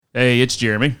Hey, it's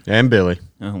Jeremy. And Billy.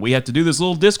 We have to do this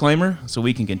little disclaimer so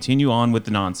we can continue on with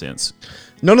the nonsense.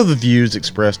 None of the views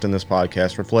expressed in this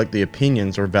podcast reflect the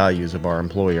opinions or values of our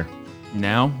employer.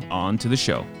 Now, on to the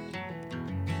show.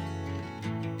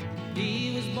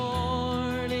 He was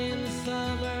born in the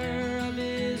summer of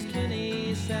his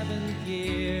 27th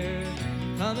year,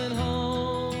 coming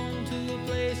home to a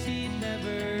place he'd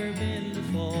never been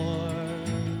before.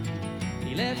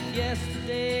 He left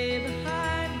yesterday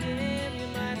behind him. You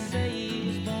might say he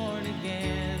was born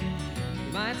again.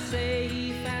 You might say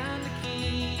he found the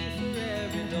key for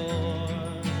every door.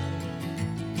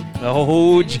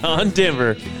 Oh, John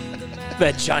Denver.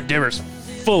 That John Denver's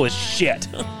full of shit.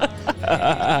 I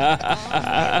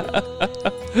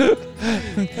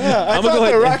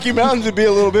thought the Rocky Mountains would be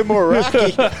a little bit more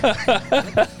rocky.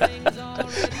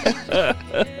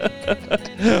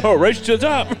 Oh, race to the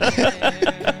top.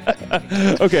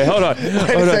 Okay, hold on. Wait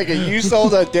a second. You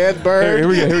sold a dead bird? Here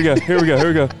we go.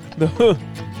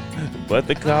 But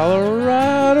the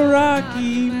Colorado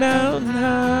Rocky Mountain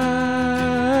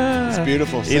High. It's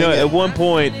beautiful. You know, at one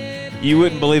point, you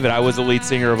wouldn't believe it. I was the lead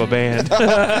singer of a band.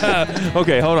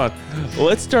 Okay, hold on. Well,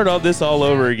 let's start all this all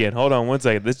over again. Hold on one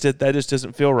second. That just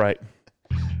doesn't feel right.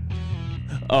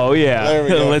 Oh, yeah. There we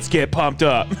go. Let's get pumped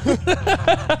up.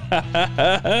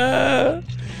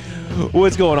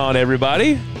 What's going on,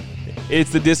 everybody?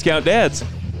 It's the Discount Dads.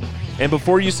 And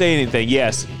before you say anything,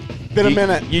 yes. Been a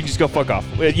minute. You just go fuck off.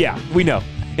 Yeah, we know.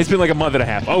 It's been like a month and a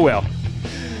half. Oh, well.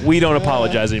 We don't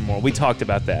apologize anymore. We talked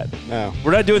about that. No.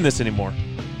 We're not doing this anymore.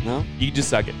 No? You just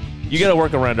suck it. You got to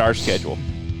work around our schedule.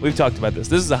 We've talked about this.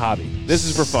 This is a hobby. This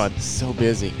is for fun. So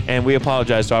busy. And we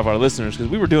apologize to all of our listeners because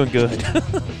we were doing good.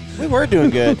 We were doing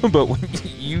good. But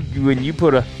when you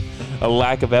put a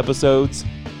lack of episodes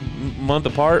month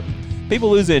apart, people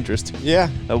lose interest. Yeah.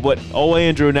 What old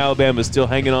Andrew in Alabama is still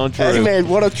hanging on true. Hey, man,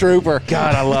 what a trooper.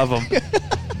 God, I love him.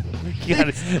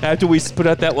 God, after we put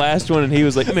out that last one and he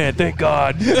was like, man, thank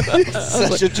God.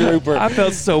 Such a trooper. I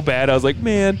felt so bad. I was like,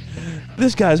 man,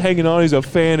 this guy's hanging on. He's a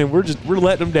fan, and we're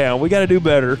letting him down. We got to do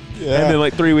better. Yeah. And then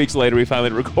like 3 weeks later, we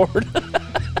finally record.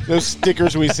 Those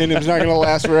stickers we send him is not going to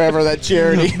last forever, that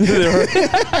charity.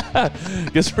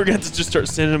 Guess we're going to just start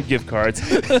sending him gift cards.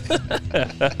 Hope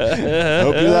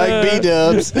you like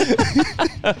B-dubs.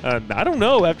 I don't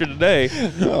know after today.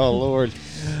 Oh, Lord.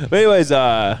 But anyways,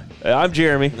 I'm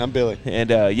Jeremy. I'm Billy.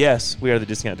 And yes, we are the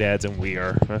Discount Dads, and we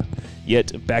are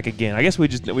yet back again. I guess we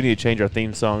need to change our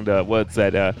theme song to what's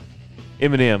that?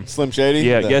 Eminem. Slim Shady?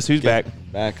 Yeah, guess who's back?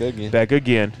 Back again. Back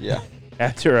again. Yeah.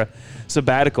 After a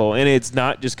sabbatical. And it's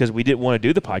not just because we didn't want to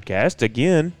do the podcast.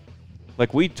 Again,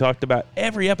 like we talked about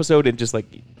every episode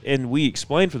and we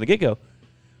explained from the get-go,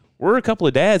 we're a couple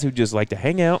of dads who just like to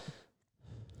hang out.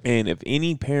 And if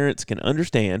any parents can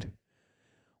understand,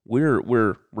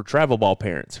 we're travel ball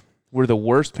parents. We're the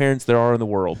worst parents there are in the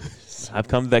world. I've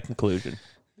come to that conclusion.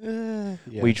 Yeah.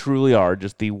 We truly are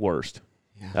just the worst.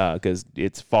 Because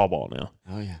it's fall ball now.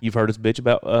 Oh, yeah. You've heard us bitch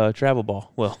about travel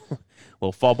ball. Well,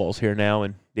 fall ball's here now,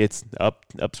 and it's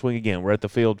upswing again. We're at the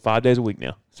field 5 days a week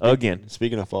now. Again.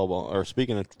 Speaking of fall ball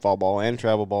and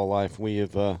travel ball life, we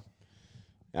have,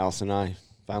 Alice and I,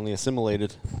 finally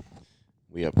assimilated.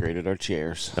 We upgraded our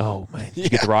chairs. Oh, man. Did you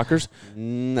get the rockers?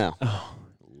 No. Oh,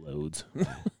 loads.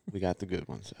 We got the good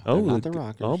ones. Oh, They're not the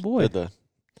rockers. oh, boy. They're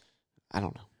I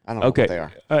don't know. I don't know what they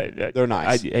are. They're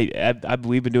nice.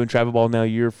 We've been doing travel ball now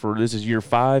this is year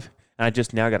 5, and I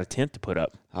just now got a tent to put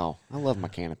up. Oh, I love my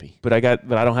canopy. But I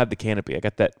don't have the canopy. I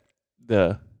got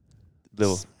the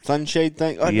sunshade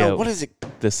thing. Oh, yeah, no, what is it?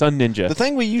 The Sun Ninja. The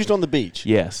thing we used on the beach.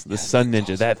 Yes, the Sun Ninja.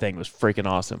 awesome. That thing was freaking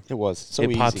awesome. It was so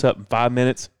It easy. pops up in 5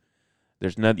 minutes.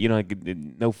 There's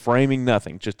no framing,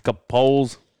 nothing. Just a couple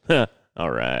poles. All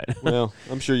right. Well,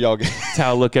 I'm sure y'all get That's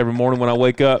how I look every morning when I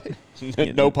wake up.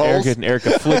 no poles.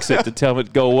 Erica flicks it to tell me to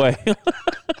go away.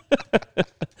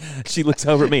 She looks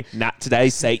over at me. Not today,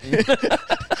 Satan.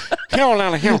 Hell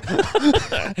out of hell.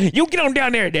 You get on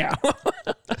down there now.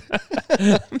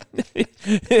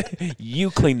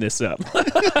 You clean this up.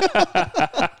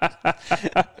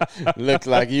 Looks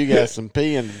like you got some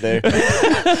peeing to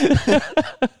do.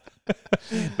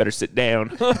 Better sit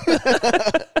down.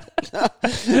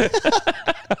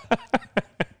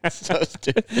 So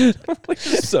stupid.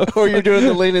 So Or you're doing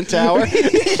the leaning tower.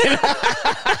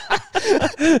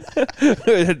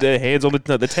 the hands on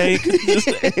the tank. Just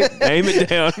aim it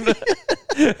down.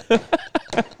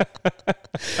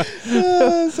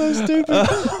 So stupid.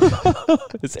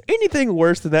 Is there anything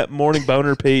worse than that morning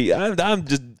boner pee? I'm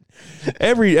just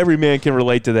Every man can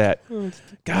relate to that.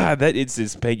 God, that it's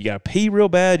you got to pee real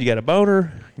bad. You got a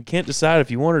boner. You can't decide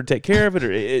if you want her to take care of it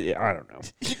or I don't know.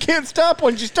 You can't stop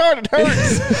once you start. It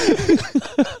hurts.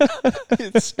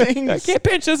 It stings. I can't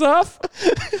pinch this off.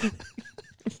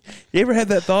 You ever had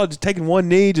that thought, just taking one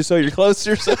knee just so you're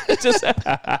closer? So just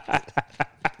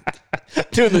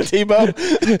Doing the T-bow.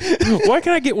 why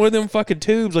can't I get one of them fucking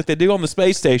tubes like they do on the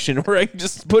space station where I can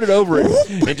just put it over it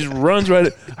and it just runs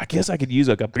right? I guess I could use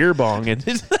like a beer bong and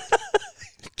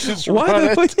Just why run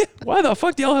it. why the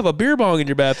fuck do y'all have a beer bong in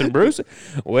your bathroom, Bruce?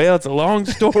 Well, it's a long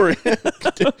story.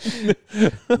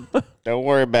 Don't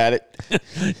worry about it.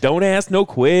 Don't ask no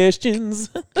questions.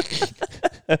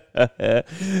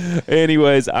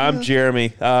 Anyways, I'm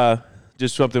Jeremy.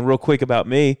 Just something real quick about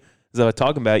me. As I was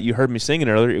talking about, you heard me singing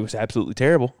earlier. It was absolutely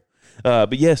terrible.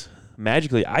 But yes,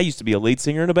 magically, I used to be a lead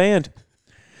singer in a band.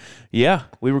 Yeah,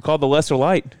 we were called the Lesser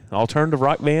Light, alternative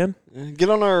rock band. Get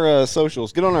on our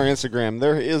socials. Get on our Instagram.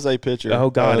 There is a picture. Oh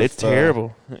God, of, it's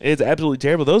terrible. It's absolutely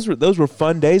terrible. Those were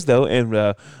fun days though,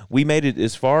 and we made it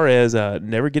as far as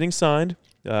never getting signed.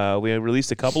 We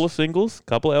released a couple of singles, a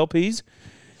couple of LPs.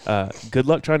 Good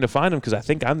luck trying to find them because I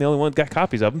think I'm the only one that got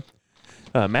copies of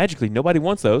them. Magically, nobody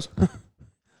wants those.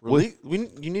 You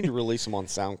need to release them on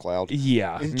SoundCloud.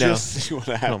 Yeah, And no. just see what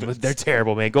No, happens. but they're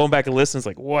terrible, man. Going back and listening, it's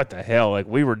like, what the hell? Like,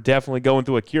 we were definitely going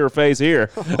through a Cure phase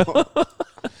here.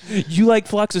 You like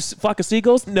flock of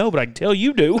seagulls? No, but I can tell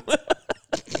you do.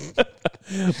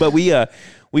 But we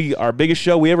our biggest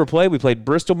show we ever played, we played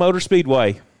Bristol Motor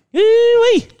Speedway.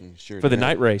 Wee-wee. Sure For the did.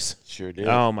 night race. Sure did.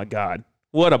 Oh my God,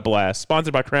 what a blast!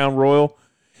 Sponsored by Crown Royal,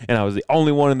 and I was the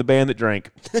only one in the band that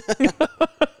drank.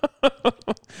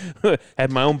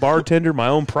 Had my own bartender, my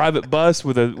own private bus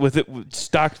with it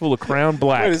stocked full of Crown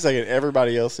Black. Wait a second.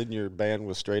 Everybody else in your band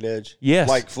was straight edge? Yes.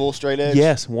 Like full straight edge?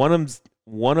 Yes, one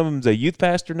of them's a youth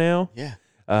pastor now. Yeah.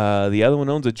 The other one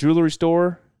owns a jewelry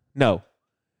store. No.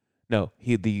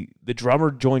 The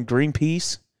drummer joined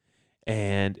Greenpeace,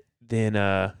 and then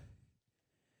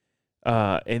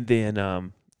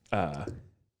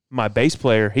my bass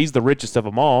player, he's the richest of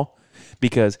them all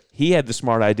because he had the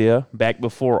smart idea back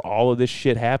before all of this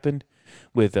shit happened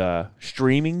with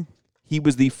streaming. He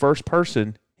was the first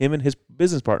person, him and his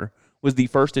business partner, was the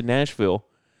first in Nashville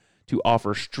to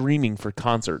offer streaming for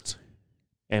concerts.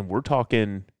 And we're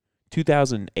talking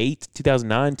 2008,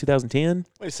 2009, 2010.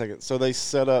 Wait a second. So they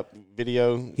set up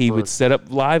video. He for- would set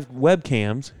up live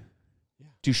webcams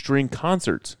to stream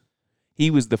concerts. He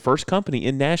was the first company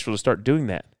in Nashville to start doing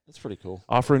that, That's pretty cool.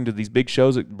 offering to these big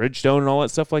shows at Bridgestone and all that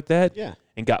stuff like that. Yeah.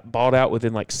 And got bought out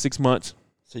within like 6 months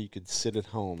So you could sit at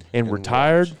home. and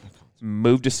retired, watch.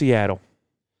 moved to Seattle.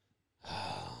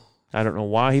 I don't know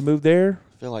why he moved there.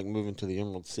 I feel like moving to the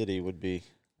Emerald City would be.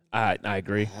 I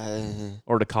agree.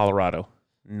 Or to Colorado,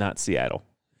 not Seattle.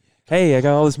 Hey, I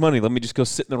got all this money. Let me just go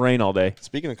sit in the rain all day.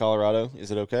 Speaking of Colorado,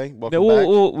 is it okay? Welcome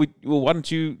No, back. why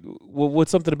don't you? What's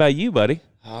something about you, buddy?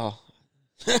 Oh.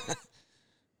 I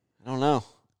don't know.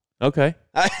 Okay,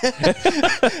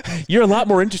 you're a lot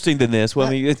more interesting than this. Well,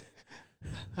 I mean,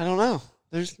 I don't know.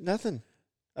 There's nothing.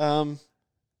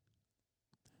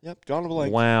 Yep, drawing a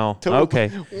blank. wow. Total- Okay,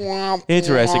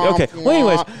 interesting. Okay. Well,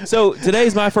 anyways, so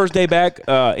today's my first day back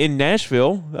in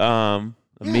Nashville.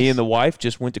 Me and the wife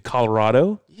just went to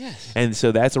Colorado. Yes. And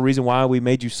so that's the reason why we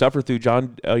made you suffer through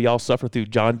y'all suffer through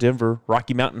John Denver,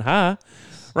 Rocky Mountain High.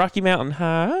 Rocky Mountain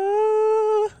High.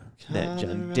 That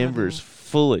John Denver's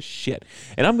full of shit.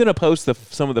 And I'm going to post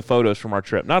some of the photos from our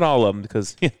trip. Not all of them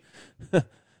because,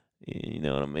 you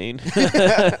know what I mean?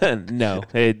 No.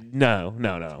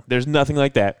 There's nothing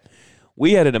like that.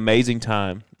 We had an amazing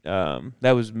time.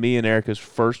 That was me and Erica's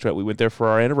first trip. We went there for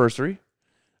our anniversary.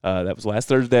 That was last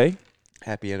Thursday.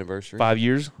 Happy anniversary. 5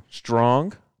 years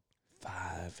strong.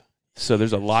 5. So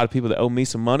there's a lot of people that owe me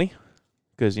some money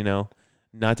because,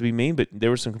 not to be mean, but there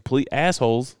were some complete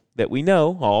assholes that we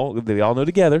know, they all know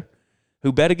together,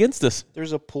 who bet against us.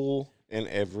 There's a pool in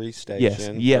every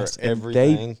station. Yes. For And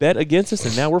everything. they bet against us,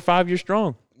 and now we're 5 years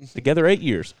strong. Together 8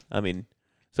 years. I mean,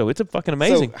 so it's a fucking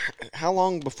amazing. So, how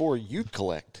long before you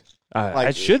collect?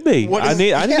 I should be. what I is-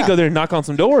 need to yeah. go there and knock on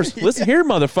some doors. Listen here,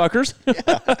 motherfuckers.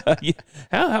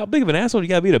 How big of an asshole do you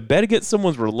got to be to bet against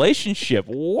someone's relationship?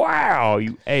 Wow,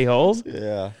 you a-holes.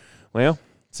 Yeah. Well,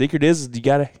 secret is you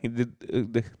got to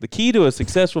the key to a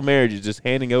successful marriage is just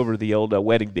handing over the old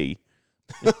wedding deed.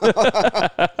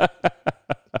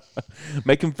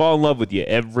 Make him fall in love with you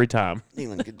every time.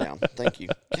 Nealon, get down. Thank you.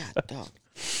 God, dog.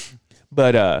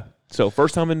 But so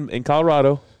first time in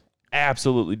Colorado,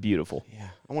 absolutely beautiful. Yeah.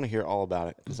 I want to hear all about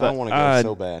it because I want to go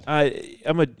so bad. I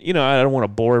don't want to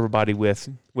bore everybody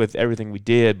with everything we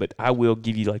did, but I will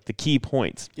give you like the key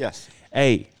points. Yes.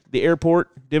 A, the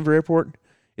airport, Denver Airport,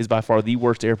 is by far the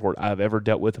worst airport I've ever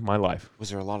dealt with in my life. Was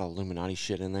there a lot of Illuminati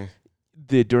shit in there?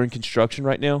 During construction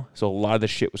right now, so a lot of the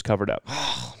shit was covered up.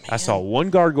 Oh, man. I saw one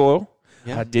gargoyle.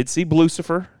 Yeah. I did see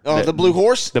Lucifer. Oh, the blue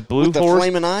horse? The blue With horse. the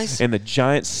flaming eyes? And the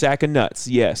giant sack of nuts,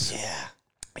 yes. Yeah.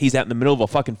 He's out in the middle of a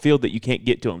fucking field that you can't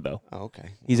get to him, though. Oh, okay.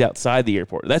 He's outside the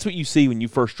airport. That's what you see when you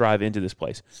first drive into this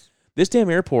place. This damn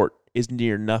airport is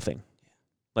near nothing.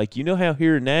 Like, you know how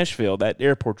here in Nashville, that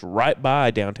airport's right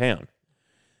by downtown.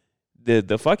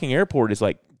 The fucking airport is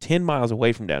like 10 miles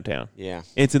away from downtown. Yeah.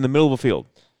 It's in the middle of a field,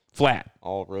 flat.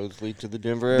 All roads lead to the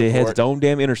Denver Airport. It has its own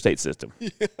damn interstate system.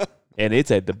 Yeah. And it's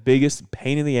the biggest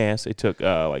pain in the ass. It took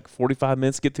like 45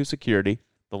 minutes to get through security.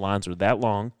 The lines were that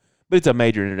long. But it's a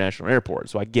major international airport,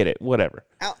 so I get it. Whatever.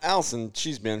 Allison,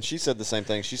 she said the same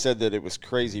thing. She said that it was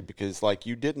crazy because, like,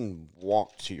 you didn't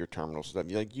walk to your terminals.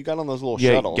 Like, you got on those little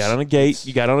shuttles. You got on a gate.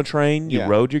 You got on a train. You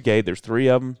rode your gate. There's 3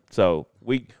 of them. So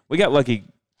we got lucky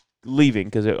leaving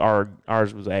because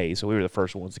ours was A, so we were the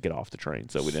first ones to get off the train,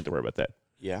 so we didn't have to worry about that.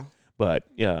 Yeah. But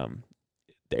the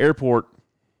airport,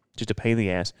 just a pain in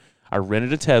the ass. I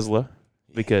rented a Tesla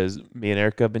because me and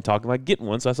Erica have been talking about getting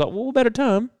one, so I thought, well, what better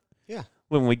time? Yeah.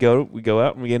 When we go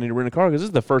out and we need to rent a car, because this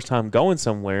is the first time going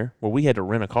somewhere where we had to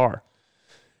rent a car.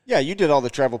 Yeah, you did all the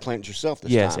travel plans yourself this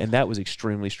time. Yes, and that was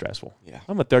extremely stressful. Yeah.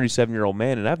 I'm a 37-year-old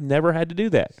man, and I've never had to do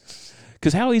that.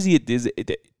 Because how easy it is,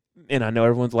 and I know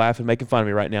everyone's laughing, making fun of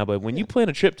me right now, but when you plan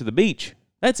a trip to the beach,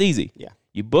 that's easy. Yeah.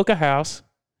 You book a house,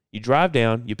 you drive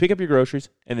down, you pick up your groceries,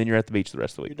 and then you're at the beach the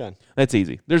rest of the week. You're done. That's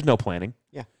easy. There's no planning.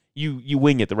 Yeah. You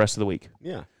wing it the rest of the week.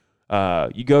 Yeah.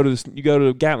 You go to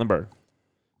Gatlinburg.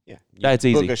 Yeah. That's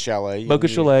easy. Book a chalet. Book a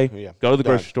chalet. Yeah. Go to the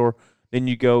Done. grocery store. Then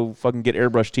you go fucking get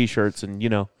airbrush T-shirts and, you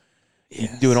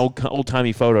do an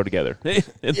old-timey photo together.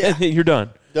 And then you're done.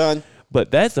 Done.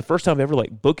 But that's the first time ever,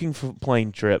 like, booking for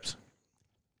plane trips,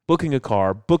 booking a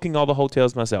car, booking all the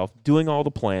hotels myself, doing all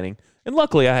the planning. And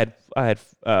luckily I had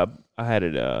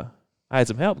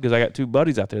some help because I got 2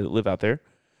 buddies out there that live out there.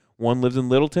 One lives in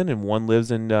Littleton and one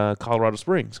lives in Colorado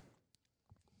Springs.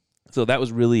 So that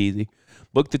was really easy.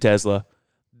 Booked the Tesla.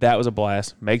 That was a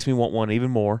blast. Makes me want one even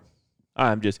more.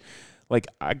 I'm just, like,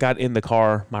 I got in the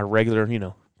car, my regular,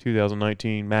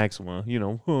 2019 Maxima,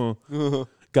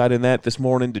 got in that this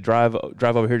morning to drive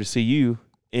over here to see you,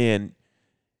 and,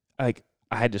 like,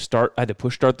 I had to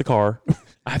push start the car.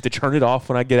 I have to turn it off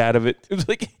when I get out of it. It was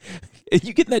like,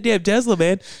 you get in that damn Tesla,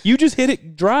 man. You just hit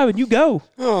it, drive, and you go.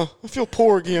 Oh, I feel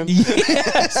poor again.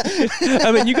 Yes.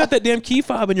 I mean, you got that damn key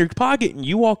fob in your pocket, and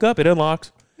you walk up, it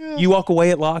unlocks. Yeah. You walk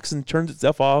away, it locks and turns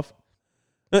itself off.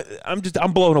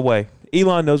 I'm blown away.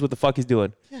 Elon knows what the fuck he's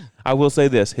doing. Yeah. I will say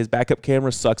this: his backup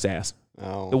camera sucks ass.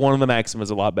 Oh. The one on the Maxima is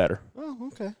a lot better. Oh,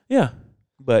 okay. Yeah,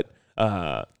 but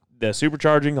the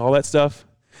supercharging, all that stuff.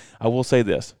 I will say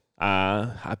this: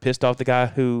 I pissed off the guy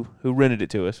who rented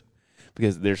it to us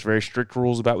because there's very strict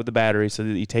rules about with the battery, so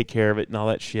that you take care of it and all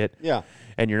that shit. Yeah.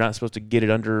 And you're not supposed to get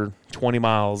it under 20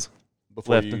 miles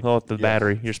Before left the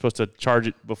battery. You're supposed to charge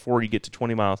it before you get to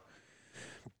 20 miles.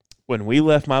 When we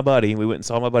left my buddy, we went and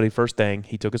saw my buddy first thing.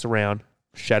 He took us around.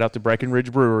 Shout out to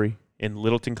Breckenridge Brewery in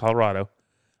Littleton, Colorado.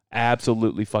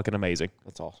 Absolutely fucking amazing.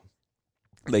 That's awesome.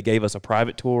 They gave us a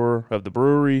private tour of the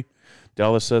brewery, did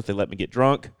all this stuff. They let me get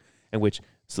drunk,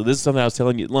 so this is something I was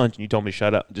telling you at lunch, and you told me to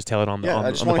shut up. Just tell it on the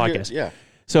podcast. Yeah.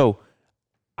 So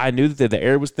I knew that the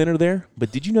air was thinner there,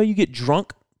 but did you know you get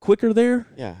drunk quicker there?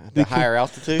 Yeah. The higher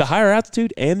altitude? The higher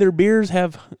altitude, and their beers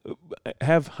have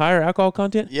higher alcohol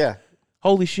content? Yeah.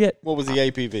 Holy shit. What was the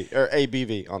APV or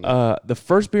ABV on that? The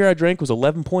first beer I drank was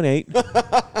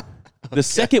 11.8. The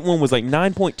second one was like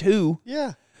 9.2.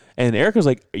 Yeah. And Erica's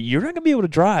like, you're not going to be able to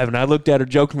drive. And I looked at her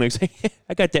jokingly and said,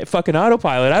 I got that fucking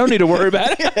autopilot. I don't need to worry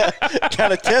about it.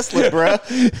 Got a Tesla, bro.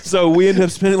 So we ended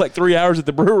up spending like 3 hours at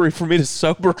the brewery for me to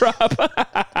sober up.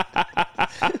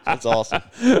 That's awesome.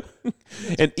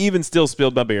 And even still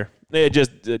spilled my beer. It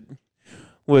just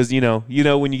was,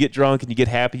 when you get drunk and you get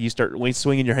happy, you start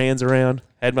swinging your hands around.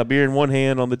 Had my beer in one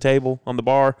hand on the table, on the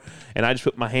bar, and I just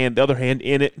put the other hand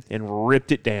in it and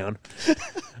ripped it down.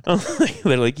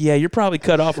 They're like, yeah, you're probably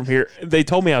cut off from here. They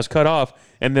told me I was cut off,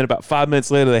 and then about 5 minutes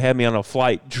later, they had me on a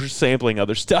flight sampling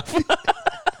other stuff.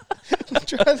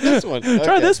 Try this one. Okay.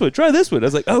 Try this one. I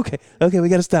was like, okay, we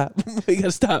got to stop.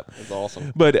 That's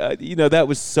awesome. But, that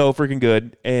was so freaking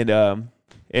good. And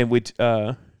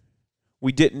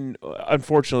we didn't,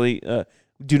 unfortunately,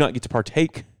 do not get to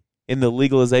partake in the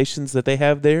legalizations that they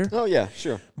have there. Oh, yeah,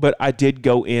 sure. But I did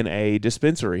go in a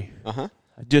dispensary. Uh-huh.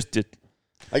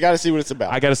 I got to see what it's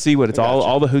about. I got to see what it's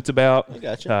all the hoots about. I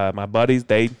gotcha. My buddies,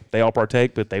 they all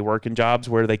partake, but they work in jobs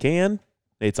where they can.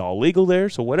 It's all legal there,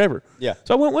 so whatever. Yeah.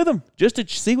 So I went with them just to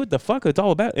see what the fuck it's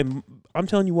all about. And I'm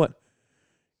telling you what,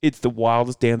 it's the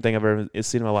wildest damn thing I've ever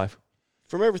seen in my life.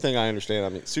 From everything I understand, I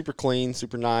mean, super clean,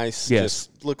 super nice. Yes.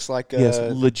 Just looks like Yes,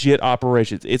 legit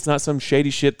operations. It's not some shady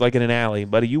shit like in an alley,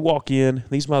 buddy. You walk in,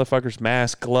 these motherfuckers,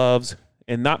 mask, gloves,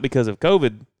 and not because of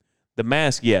COVID. The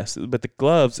mask, yes, but the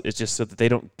gloves is just so that they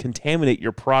don't contaminate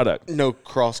your product. no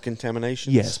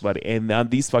cross-contamination. Yes, buddy. And now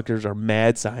these fuckers are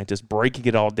mad scientists breaking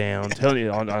it all down, telling you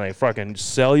on a fucking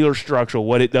cellular structure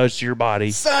what it does to your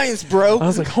body. Science, bro. I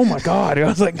was like, oh my God.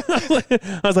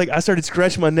 I started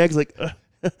scratching my neck like,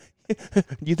 do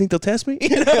you think they'll test me?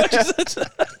 You know,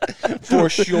 For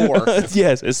sure.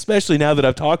 yes, especially now that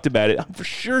I've talked about it. I'm for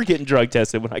sure getting drug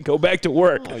tested when I go back to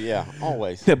work. Oh, yeah,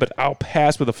 always. Yeah, but I'll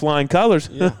pass with the flying colors.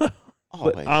 Yeah, But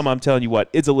always. I'm telling you what,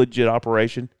 it's a legit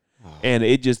operation, and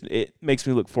it makes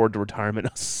me look forward to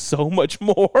retirement so much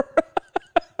more.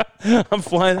 I'm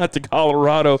flying out to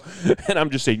Colorado, and I'm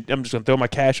just gonna throw my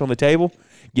cash on the table.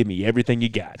 Give me everything you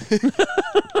got.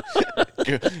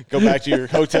 Go back to your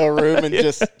hotel room and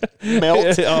just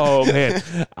melt. Oh man,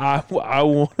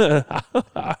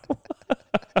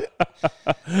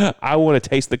 I want to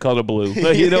taste the color blue.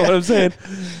 You know what I'm saying?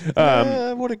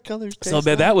 What a colors taste So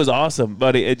man, that was awesome,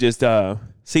 buddy. It just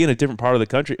seeing a different part of the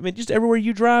country. I mean, just everywhere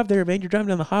you drive there, man. You're driving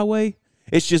down the highway.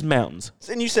 It's just mountains.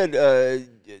 And you said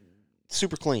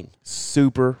super clean.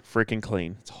 Super freaking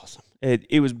clean. It's awesome.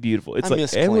 It was beautiful. It's I like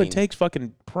miss everyone clean. takes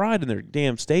fucking pride in their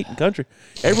damn state and country.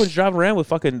 Everyone's driving around with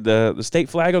fucking the state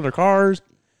flag on their cars.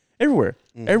 Everywhere.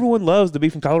 Everyone loves to be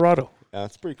from Colorado. Yeah,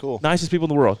 it's pretty cool. Nicest people in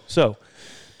the world. So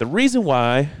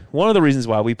one of the reasons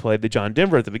why we played the John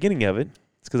Denver at the beginning of it is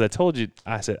because I told you,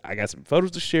 I said, I got some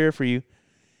photos to share for you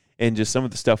and just some of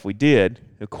the stuff we did.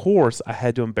 Of course, I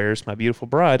had to embarrass my beautiful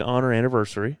bride on her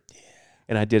anniversary,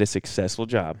 and I did a successful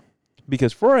job.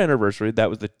 Because for our anniversary, that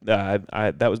was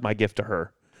that was my gift to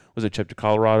her. Was a trip to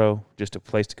Colorado, just a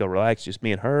place to go relax, just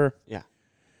me and her. Yeah.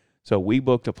 So we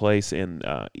booked a place in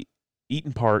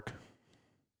Eaton Park.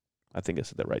 I think I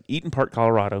said that right. Eaton Park,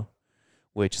 Colorado,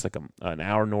 which is like an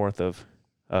hour north of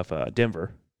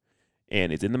Denver,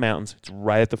 and it's in the mountains. It's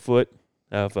right at the foot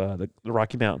of the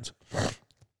Rocky Mountains,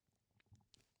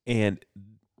 and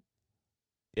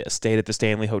yeah, stayed at the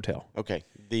Stanley Hotel. Okay.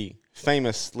 The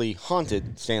famously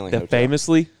haunted Stanley The Hotel.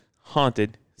 famously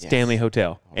haunted Yes. Stanley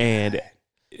Hotel. All And right.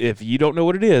 if you don't know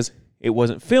what it is, it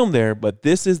wasn't filmed there, but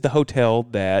this is the hotel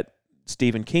that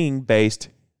Stephen King based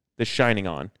The Shining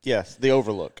on, Yes, the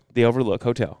Overlook. the Overlook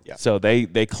Hotel. Yeah. So they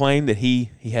claim that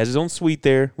he has his own suite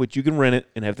there, which you can rent it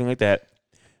and everything like that.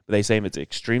 But they say it's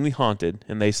extremely haunted,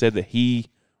 and they said that he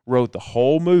wrote the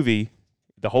whole movie,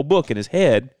 the whole book in his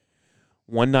head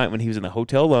one night when he was in the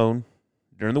hotel alone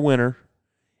during the winter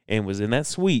and was in that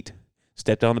suite,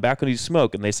 stepped on the balcony to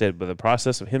smoke, and they said by the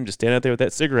process of him just standing out there with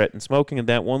that cigarette and smoking and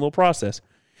that one little process,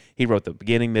 he wrote the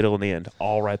beginning, middle, and the end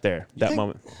all right there, that think-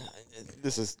 moment.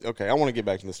 This is okay. I want to get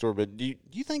back to the story, but do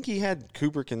you think he had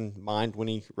Kubrick in mind when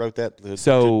he wrote that?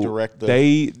 So to direct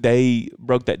the, they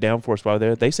broke that down for us while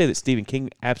there. They say that Stephen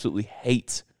King absolutely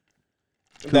hates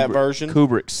that version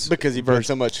Kubrick's because he put version.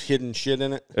 so much hidden shit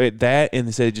in it. That, and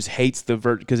they said it just hates the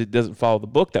version because it doesn't follow the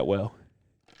book that well.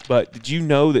 But did you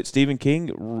know that Stephen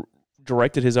King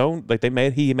directed his own? Like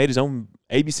he made his own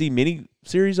ABC mini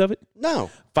series of it,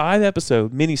 No,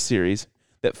 5-episode mini series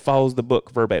that follows the book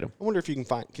verbatim. I wonder if you can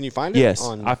find. Can you find it? Yes,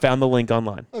 On, I found the link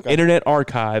online. Okay. Internet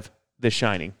Archive, The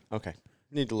Shining. okay.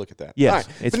 Need to look at that. Yes, All right.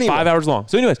 it's But anyway, 5 hours long.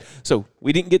 So, anyways,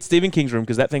 we didn't get Stephen King's room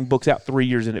because that thing books out 3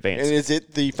 years in advance. And is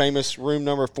it the famous room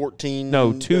number 14?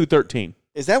 No, 213.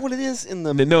 Is that what it is in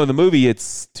the? No, in the movie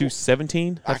it's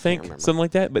 217, I can't think, remember. something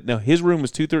like that. But no, his room was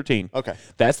 213. Okay.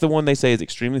 That's the one they say is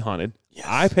extremely haunted. Yes.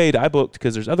 I booked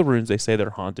because there's other rooms they say that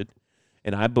are haunted,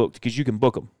 and I booked because you can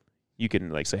book them. You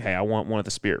can like say, hey, I want one of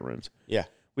the spirit rooms. Yeah.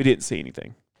 We didn't see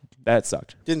anything. That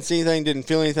sucked. Didn't see anything. Didn't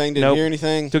feel anything. Didn't Nope. hear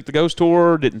anything. Took the ghost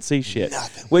tour, didn't see shit,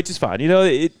 Nothing. which is fine. You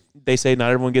know, they say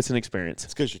not everyone gets an experience.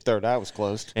 It's because your third eye was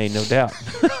closed. Ain't no doubt.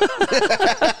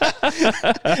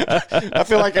 I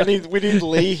feel like we need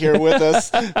Lee here with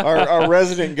us, our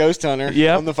resident ghost hunter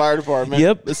Yep. on the fire department.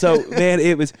 Yep. So man,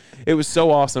 it was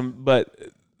so awesome. But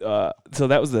so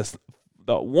that was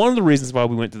one of the reasons why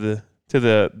we went to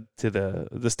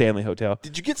the Stanley Hotel.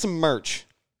 Did you get some merch?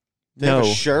 Did they have No.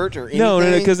 a shirt or anything? No,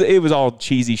 because it was all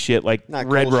cheesy shit like Not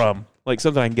Red cool. Rum, like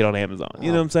something I can get on Amazon.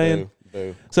 You know what I'm saying?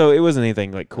 Boo. So it wasn't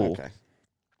anything like cool. Okay.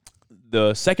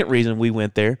 The second reason we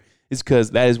went there is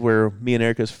because that is where me and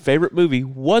Erica's favorite movie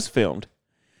was filmed.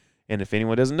 And if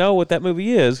anyone doesn't know what that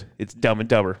movie is, it's Dumb and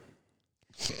Dumber.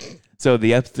 So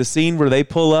the scene where they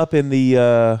pull up in the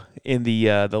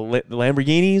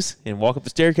Lamborghinis and walk up the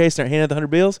staircase and start handing out the $100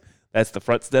 bills, That's the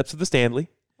front steps of the Stanley.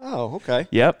 Oh, okay.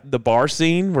 Yep, the bar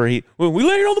scene where when we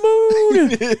landed on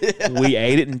the moon, we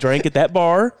ate it and drank at that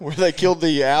bar. Where they killed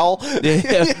the owl with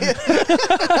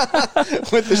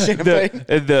the champagne.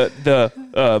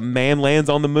 The man lands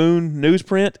on the moon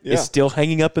newsprint is still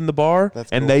hanging up in the bar,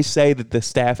 That's and cool. they say that the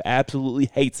staff absolutely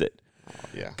hates it.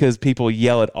 Yeah. Because people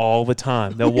yell it all the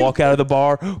time. They'll walk out of the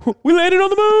bar, we landed on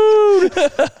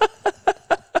the moon.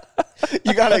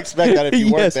 You got to expect that if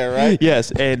you work there, right?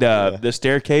 Yes, and the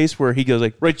staircase where he goes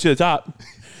like right to the top.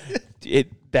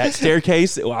 That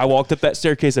staircase, I walked up that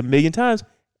staircase a million times,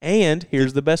 and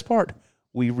here's the best part.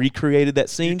 We recreated that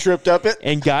scene. You tripped up it?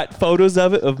 And got photos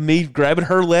of it, of me grabbing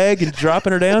her leg and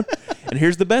dropping her down. And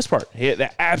here's the best part.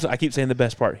 I keep saying the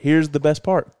best part. Here's the best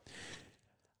part.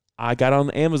 I got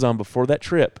on Amazon before that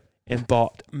trip and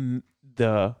bought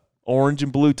the orange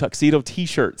and blue tuxedo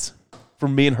T-shirts for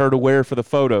me and her to wear for the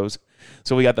photos.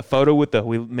 So we got the photo with the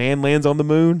man lands on the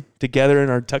moon together in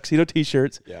our tuxedo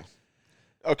T-shirts. Yeah.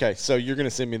 Okay, so you're going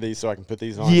to send me these so I can put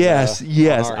these on. Yes,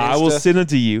 on our I will Insta? send them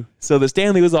to you. So the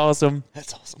Stanley was awesome.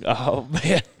 That's awesome. Oh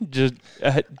man, just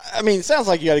I mean, it sounds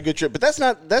like you got a good trip, but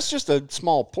that's just a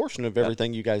small portion of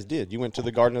everything you guys did. You went to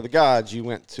the Garden of the Gods. You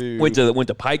went to went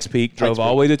to Pikes Peak, drove all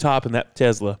the way to the top in that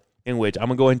Tesla. In which I'm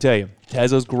gonna go ahead and tell you,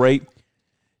 Tesla's great,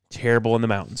 terrible in the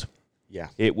mountains. Yeah.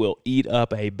 It will eat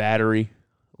up a battery.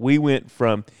 We went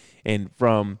from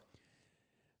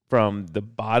the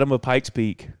bottom of Pikes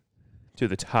Peak to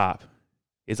the top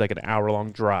is like an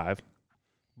hour-long drive,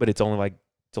 but it's only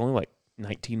like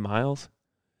 19 miles.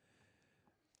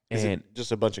 Is And it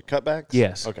just a bunch of cutbacks?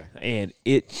 yes, Okay. and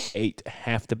it ate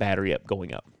half the battery up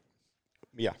going up.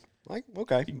 Yeah. Like,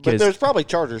 okay. But Because- there's probably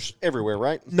chargers everywhere,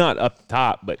 right? Not up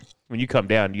top, but when you come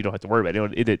down, you don't have to worry about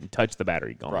it. It didn't touch the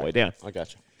battery going all the way down. I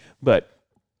got you. But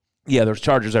yeah, there's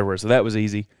chargers everywhere, so that was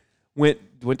easy. Went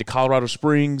to Colorado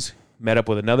Springs, met up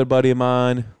with another buddy of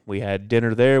mine. We had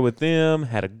dinner there with them,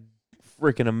 had a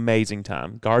freaking amazing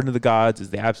time. Garden of the Gods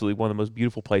is absolutely one of the most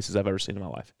beautiful places I've ever seen in my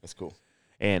life. That's cool.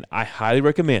 And I highly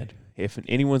recommend, if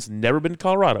anyone's never been to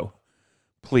Colorado,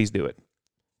 please do it.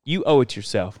 You owe it to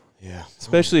yourself, Yeah.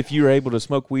 especially if you're able to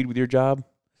smoke weed with your job.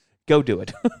 Go do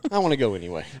it. I want to go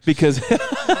anyway. Because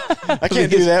I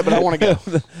can't do that, but I want to go.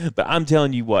 But I'm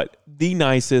telling you what, the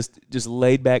nicest, just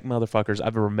laid back motherfuckers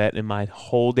I've ever met in my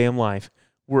whole damn life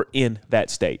were in that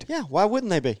state. Yeah, why wouldn't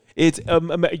they be? It's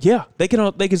they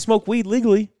can smoke weed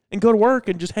legally and go to work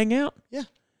and just hang out. Yeah.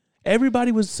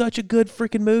 Everybody was such a good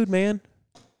freaking mood, man.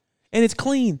 And it's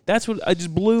clean. That's what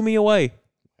just blew me away.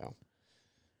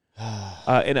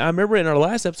 And I remember in our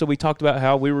last episode we talked about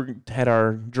how we had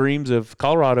our dreams of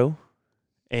Colorado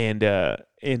and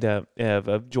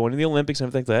of joining the Olympics and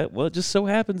everything like that. Well, it just so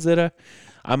happens that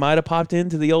I might have popped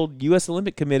into the old U.S.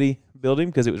 Olympic Committee building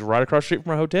because it was right across the street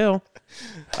from our hotel.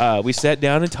 We sat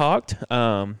down and talked.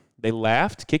 They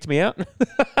laughed, kicked me out.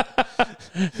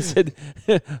 Said,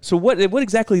 "So what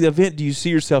exactly event do you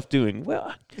see yourself doing?"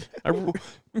 Well,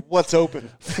 What's open?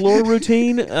 floor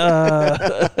routine.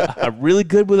 I'm really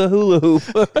good with a hula hoop.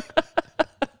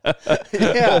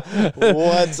 Yeah.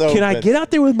 What's open? Can I get out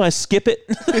there with my skip it?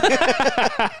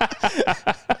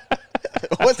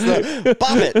 What's the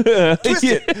bop it? Twist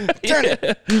it. Turn it.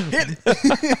 Hit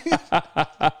it.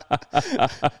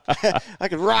 I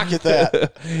could rocket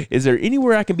that. Is there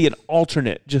anywhere I can be an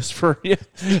alternate just for you?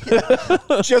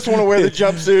 Just want to wear the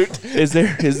jumpsuit.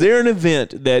 Is there an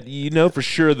event that you know for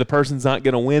sure the person's not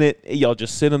going to win it? Y'all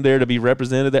just send them there to be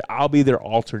represented there. I'll be their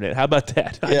alternate. How about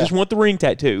that? I Yeah. just want the ring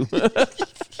tattoo.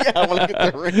 Yeah, I want to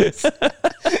get the rings.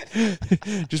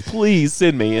 Just please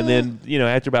send me. And then,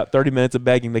 after about 30 minutes of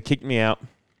begging, they kicked me out.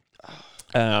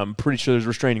 I'm pretty sure there's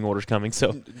restraining orders coming.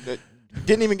 So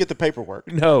Didn't even get the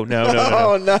paperwork. no.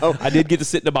 Oh, no. I did get to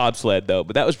sit in a bobsled though,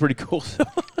 but that was pretty cool. So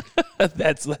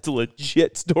that's a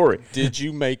legit story. Did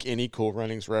you make any Cool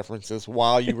Runnings references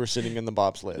while you were sitting in the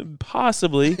bobsled?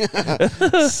 Possibly.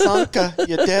 Sanka,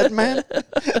 you dead man?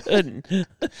 You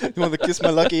want to kiss my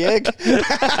lucky egg?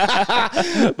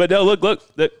 But no,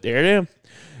 look, there I am.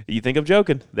 You think I'm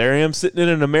joking? There I am sitting in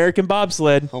an American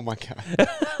bobsled. Oh, my God.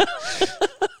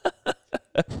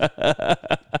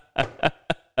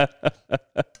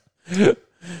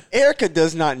 Erica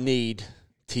does not need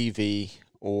TV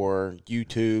or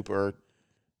YouTube or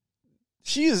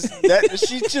she's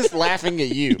just laughing at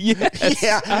you. Yes.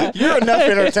 Yeah, you're enough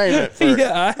entertainment for,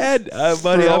 Yeah, I had,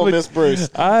 buddy. for old Miss Bruce.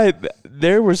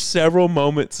 There were several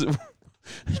moments.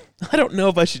 I don't know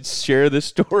if I should share this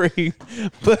story,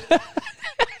 but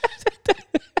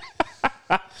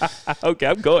okay,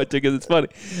 I'm going to because it's funny.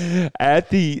 At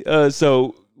the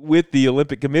so with the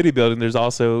Olympic Committee building, there's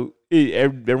also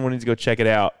everyone needs to go check it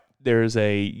out. there's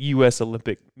a U.S.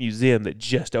 Olympic Museum that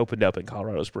just opened up in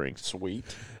Colorado Springs. Sweet.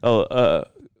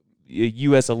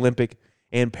 U.S. Olympic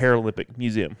and Paralympic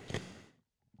Museum.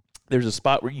 There's a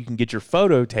spot where you can get your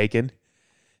photo taken,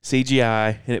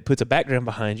 CGI, and it puts a background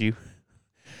behind you.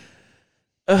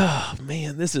 Oh,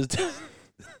 man, this is...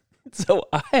 So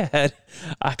I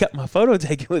got my photo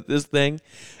taken with this thing,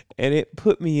 and it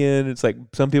put me in. It's like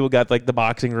some people got like the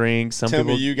boxing ring. Some Tell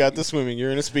people me you got the swimming.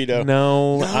 You're in a Speedo.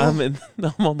 No, I'm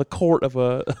on the court of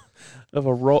the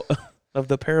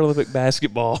Paralympic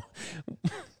basketball.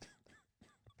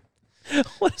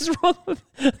 What is wrong with?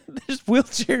 There's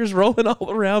wheelchairs rolling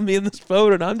all around me in this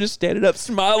photo, and I'm just standing up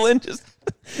smiling. Just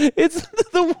it's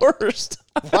the worst.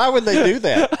 Why would they do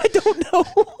that? I don't know.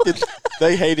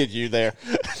 They hated you there.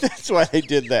 That's why they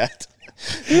did that.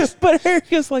 But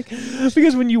Erica's like,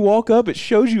 because when you walk up, it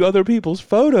shows you other people's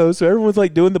photos. So everyone's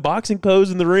like doing the boxing pose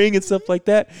in the ring and stuff like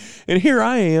that. And here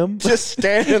I am. Just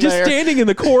standing in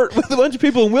the court with a bunch of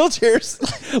people in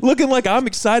wheelchairs looking like I'm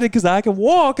excited because I can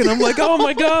walk. And I'm like, oh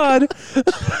my God.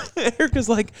 Erica's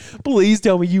like, please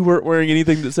tell me you weren't wearing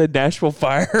anything that said Nashville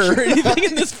Fire or anything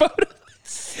in this photo.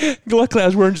 Luckily, I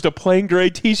was wearing just a plain gray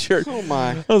T-shirt. Oh,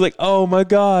 my. I was like, oh, my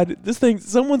God. This thing,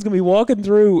 someone's going to be walking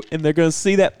through, and they're going to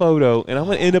see that photo, and I'm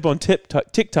going to end up on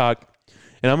TikTok,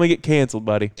 and I'm going to get canceled,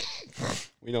 buddy.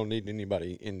 We don't need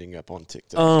anybody ending up on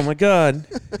TikTok. Oh, my God.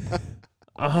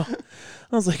 I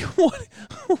was like, what?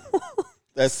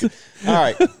 That's good. All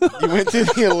right. You went to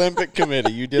the Olympic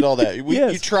Committee. You did all that.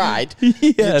 Yes. You tried. Yes.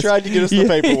 You tried to get us the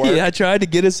paperwork. Yeah, I tried to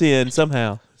get us in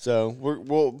somehow. So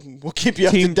we'll keep you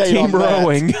up Team to date on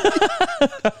rowing. With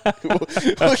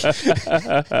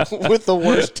the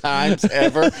worst times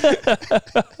ever.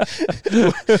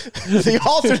 The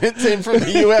alternate team from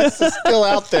the U.S. is still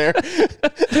out there.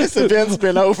 This event's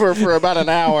been over for about an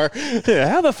hour.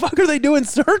 How the fuck are they doing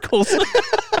circles?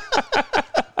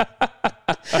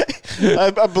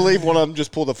 I believe one of them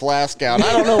just pulled a flask out.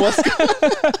 I don't know what's going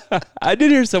on. I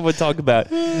did hear someone talk about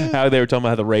how they were talking about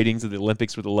how the ratings of the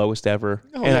Olympics were the lowest ever.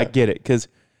 Oh, and yeah. I get it because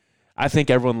I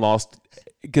think everyone lost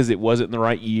because it wasn't in the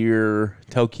right year.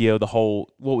 Tokyo, the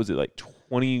whole, what was it, like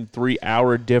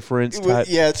 23-hour difference?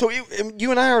 Yeah, so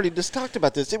you and I already just talked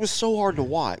about this. It was so hard to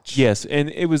watch. Yes, and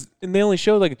they only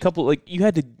showed like a couple, like you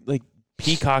had to like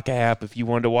Peacock app if you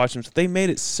wanted to watch them. So they made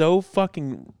it so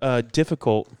fucking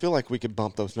difficult. I feel like we could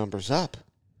bump those numbers up.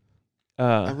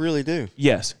 I really do.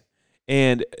 Yes.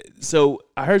 And so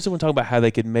I heard someone talk about how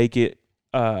they could make it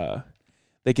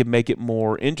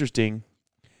more interesting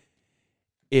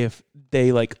if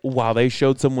they, like, while they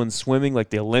showed someone swimming,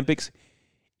 like the Olympics,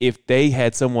 if they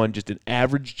had someone, just an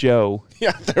average Joe,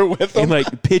 Yeah, they're with them. and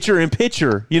like pitcher in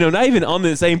pitcher, not even on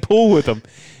the same pool with them,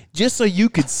 just so you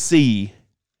could see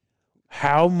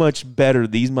how much better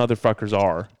these motherfuckers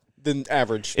are Than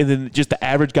average. and then just the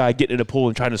average guy getting in a pool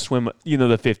and trying to swim,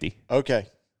 the 50. Okay.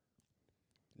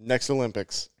 Next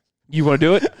Olympics. You want to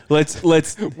do it? Let's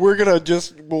We're gonna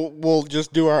we'll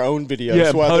just do our own videos.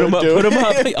 yeah, while put them they're up. doing Put them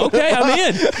up. it. Okay, I'm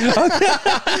in.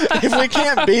 If we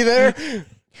can't be there,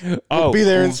 we'll be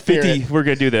there in 50. spirit. We're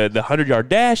gonna do the 100-yard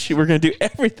dash. We're gonna do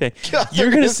everything. God, You're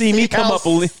they're gonna gonna see me see come how up.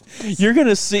 You're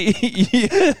gonna see.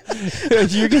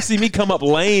 You're gonna see me come up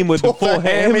lame with the Pull full the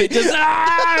hammy.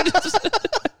 hammy.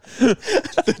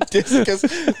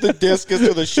 the discus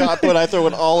or the shot put. I throw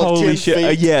it all of Holy 10 shit!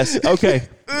 feet. Yes. Okay.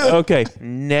 Okay.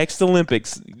 Next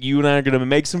Olympics, you and I are gonna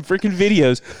make some freaking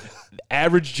videos.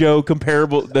 Average Joe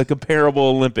comparable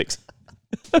Olympics.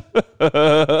 It's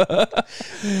gonna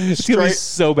be Straight-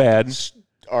 so bad.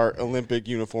 Our Olympic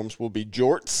uniforms will be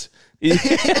jorts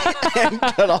and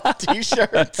cut off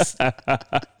T-shirts.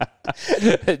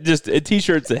 Just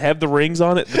T-shirts that have the rings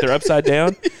on it, but they're upside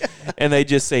down, and they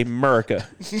just say "America."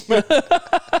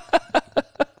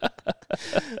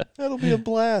 That'll be a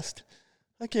blast.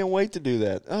 I can't wait to do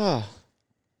that. Oh,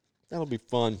 that'll be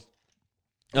fun.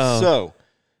 Oh.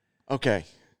 Okay.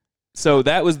 So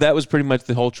that was pretty much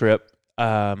the whole trip.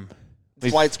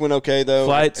 Flights went okay, though.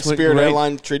 Flights went Spirit great.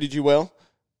 Airlines treated you well?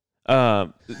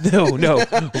 No,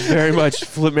 very much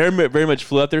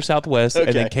flew out there Southwest and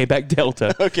then Okay. came back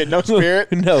Delta. Okay, no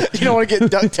Spirit? No. You don't want to get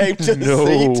duct taped to the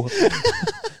No. seat?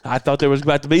 I thought there was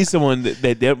about to be someone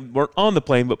that weren't on the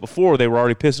plane, but before they were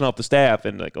already pissing off the staff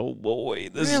and like, oh boy,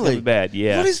 this is going to be bad.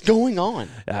 Yeah. What is going on?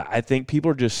 I think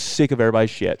people are just sick of everybody's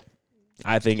shit.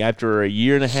 I think after a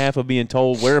year and a half of being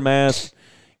told, wear a mask,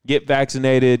 get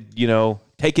vaccinated,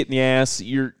 take it in the ass,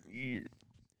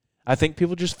 I think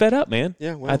people are just fed up, man.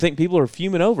 Yeah, well. I think people are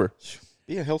fuming over.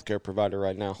 Be a healthcare provider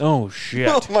right now. Oh, shit.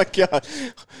 Oh, my God.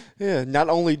 Yeah, not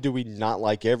only do we not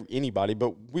like anybody,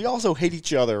 but we also hate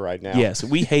each other right now. Yes,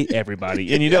 we hate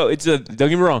everybody. And, it's don't get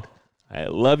me wrong. I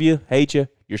love you, hate you.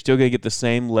 you're still going to get the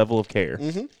same level of care.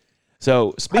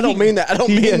 So speaking, I don't mean that. I don't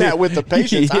mean that with the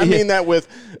patients. I mean that with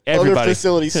everybody. other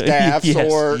facility staffs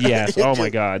yes, or yes. Oh my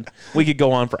God, we could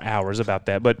go on for hours about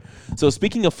that. But so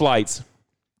speaking of flights,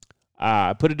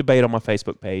 I put a debate on my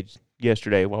Facebook page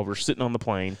yesterday while we're sitting on the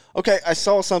plane. Okay, I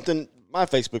saw something. My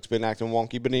Facebook's been acting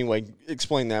wonky, but anyway,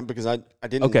 explain that because I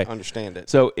didn't understand it.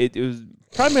 So it was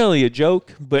primarily a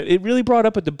joke, but it really brought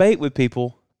up a debate with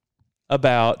people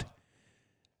about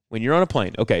when you're on a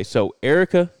plane. Okay, so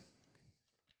Erica,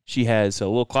 she has a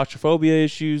little claustrophobia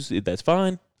issues. That's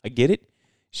fine. I get it.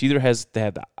 She either has to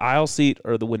have the aisle seat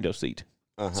or the window seat.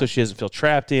 So she doesn't feel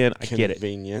trapped in. I get it.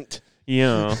 Convenient.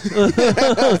 Yeah.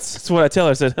 That's what I tell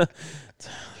her. I said,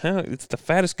 it's the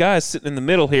fattest guy sitting in the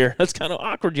middle here. That's kind of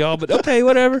awkward, y'all, but okay,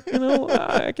 whatever.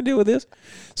 I can deal with this.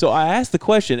 So I asked the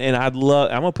question, and I'm going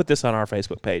to put this on our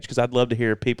Facebook page because I'd love to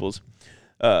hear people's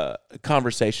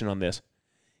conversation on this.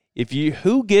 If you're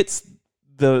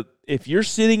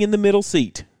sitting in the middle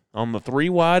seat on the 3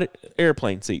 wide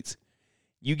airplane seats,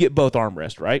 you get both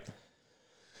armrests, right?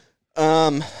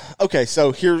 Okay,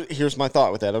 so here's my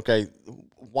thought with that. Okay,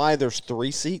 why there's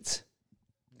 3 seats?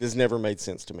 This never made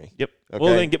sense to me. Yep. Okay.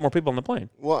 Well, then get more people on the plane.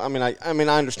 Well,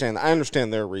 I understand. I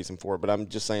understand their reason for it, but I'm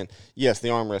just saying, yes, the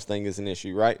armrest thing is an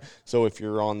issue, right? So if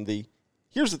you're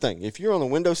here's the thing: if you're on the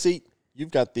window seat, you've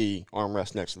got the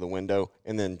armrest next to the window,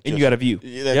 and you got a view.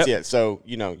 That's it. So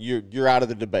you're out of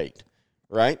the debate,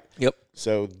 right? Yep.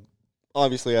 So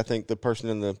obviously, I think the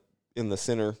person in the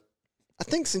center. I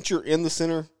think since you're in the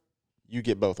center, you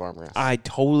get both armrests. I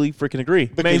totally freaking agree.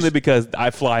 Mainly because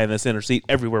I fly in the center seat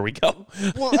everywhere we go.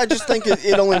 Well, I just think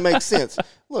it only makes sense.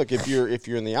 Look, if you're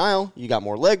in the aisle, you got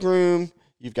more leg room.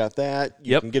 You've got that.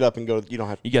 You can get up and go. You don't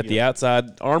have. You got the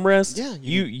outside armrest. Yeah.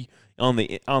 You on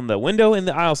the window in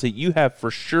the aisle seat, you have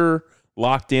for sure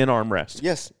locked in armrest.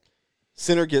 Yes.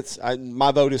 Center gets.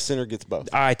 My vote is center gets both.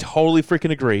 I totally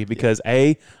freaking agree because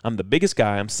I'm the biggest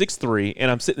guy. I'm 6'3", and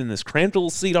I'm sitting in this cramped little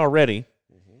seat already,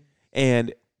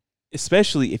 and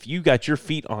especially if you got your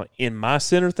feet in my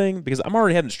center thing, because I'm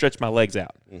already having to stretch my legs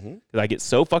out because I get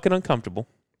so fucking uncomfortable,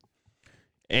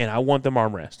 and I want them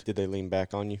armrest. Did they lean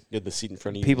back on you? Did the seat in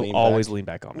front of you People always lean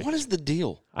back on me. What is the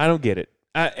deal? I don't get it.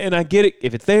 I get it.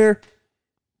 If it's there,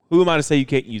 who am I to say you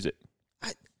can't use it?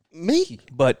 Me.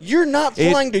 But you're not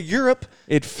flying to Europe.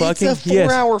 It's a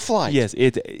 4-hour flight. Yes,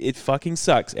 it fucking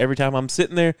sucks every time I'm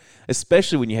sitting there,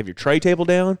 especially when you have your tray table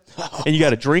down and you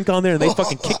got a drink on there and they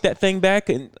fucking kick that thing back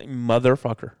and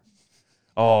motherfucker.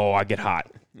 Oh, I get hot.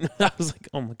 I was like,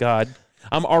 oh my God,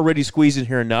 I'm already squeezing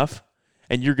here enough,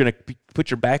 and you're gonna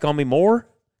put your back on me more?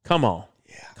 Come on,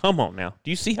 come on now.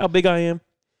 Do you see how big I am?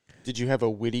 Did you have a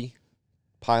witty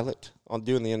pilot on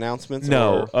doing the announcements?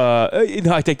 No,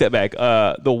 no, I take that back.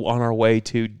 On our way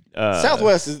to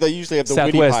Southwest they usually have the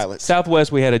witty pilots.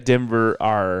 Southwest, we had a Denver.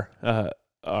 Our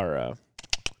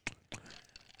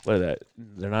what is that?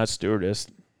 They're not stewardess.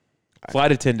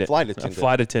 Flight attendant.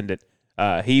 Flight attendant.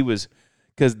 He was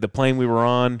because the plane we were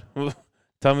on.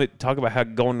 Talk about how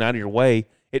going out of your way.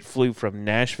 It flew from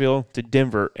Nashville to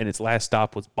Denver, and its last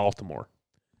stop was Baltimore.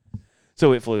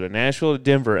 So it flew to Nashville to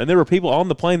Denver, and there were people on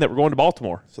the plane that were going to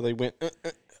Baltimore. So they went.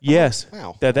 Yes. Oh,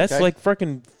 wow. That's like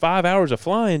freaking 5 hours of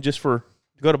flying just to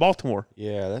go to Baltimore.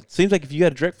 Yeah. That seems like if you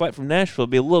had a direct flight from Nashville,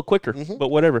 it'd be a little quicker, but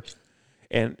whatever.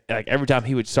 And like every time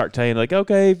he would start telling, like,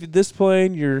 okay, this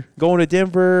plane, you're going to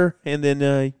Denver, and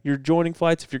then you're joining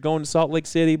flights if you're going to Salt Lake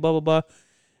City, blah, blah, blah.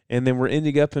 And then we're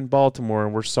ending up in Baltimore,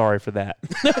 and we're sorry for that.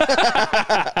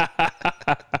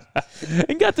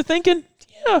 And got to thinking,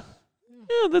 yeah,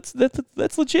 that's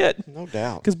legit. No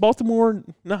doubt. Because Baltimore,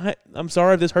 I'm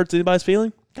sorry if this hurts anybody's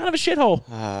feeling, kind of a shithole.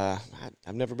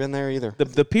 I've never been there either.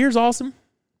 The pier's awesome.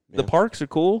 Yeah. The parks are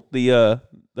cool. Where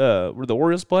the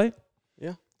Orioles play,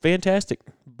 yeah, fantastic.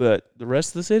 But the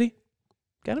rest of the city,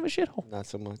 kind of a shithole. Not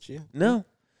so much, yeah. No.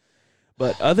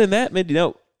 But other than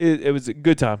that, it was a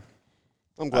good time.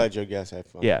 I'm glad you guys had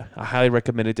fun. Yeah, I highly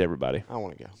recommend it to everybody. I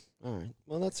want to go. All right.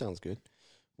 Well, that sounds good.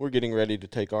 We're getting ready to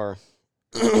take our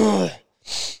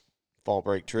fall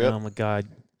break trip. Oh my God,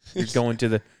 you're going to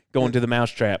the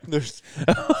mousetrap. There's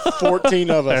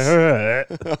 14 of us.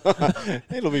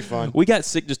 It'll be fun. We got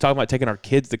sick just talking about taking our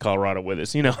kids to Colorado with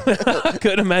us. I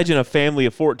couldn't imagine a family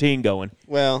of 14 going.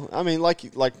 Well, I mean, like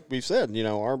we've said,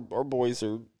 our boys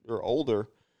are older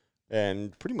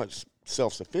and pretty much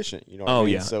self-sufficient. You know what I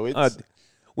mean? Yeah. So it's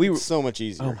so much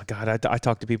easier. Oh my God, I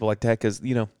talk to people like that because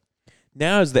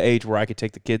now is the age where I could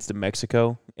take the kids to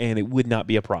Mexico and it would not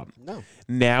be a problem. No.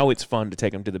 Now it's fun to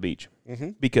take them to the beach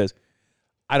because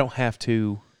I don't have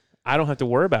to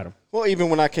worry about them. Well, even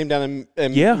when I came down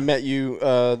and met you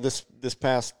this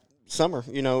past summer,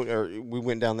 or we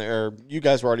went down there. Or you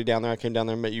guys were already down there. I came down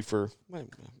there and met you for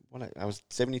I was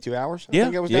 72 hours. I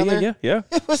think I was down there. Yeah.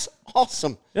 It was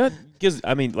awesome. Yeah, because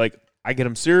I get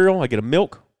them cereal, I get them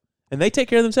milk, and they take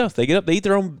care of themselves. They get up, they eat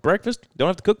their own breakfast. Don't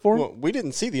have to cook for them. Well, we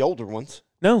didn't see the older ones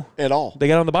No, at all. they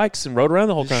got on the bikes and rode around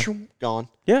the whole time. Gone.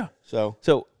 Yeah.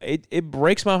 So it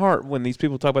breaks my heart when these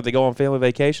people talk about they go on family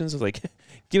vacations. It's like,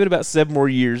 give it about 7 more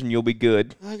years and you'll be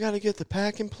good. I got to get the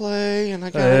pack and play, and I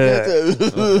got to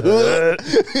get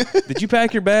the. Did you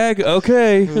pack your bag?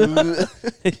 Okay.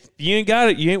 If you ain't got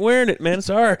it, you ain't wearing it, man.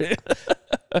 Sorry.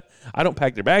 I don't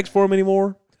pack their bags for them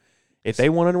anymore. If they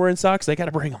want underwear and socks, they got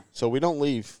to bring them. So we don't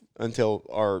leave until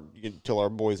our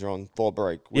boys are on fall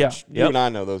break. Which Yeah, you and I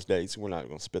know those dates. We're not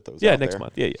going to spit those. Yeah, out next there.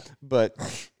 month. Yeah. But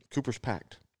Cooper's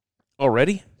packed.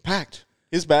 Already? Packed.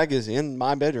 His bag is in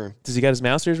my bedroom. Does he got his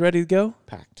mouse ears ready to go?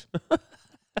 Packed.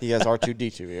 He has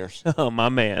R2-D2 ears. Oh, my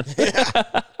man.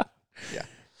 Yeah.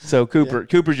 So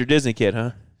Cooper's your Disney kid,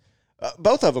 huh?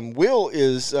 Both of them. Will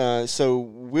is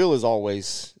Will has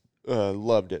always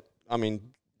loved it. I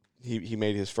mean, he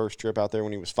made his first trip out there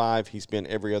when he was 5. He's been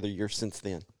every other year since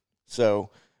then.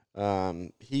 So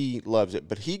he loves it,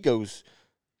 but he goes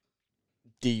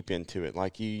deep into it.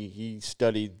 Like he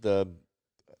studied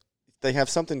they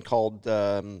have something called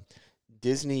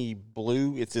Disney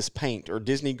Blue. It's this paint, or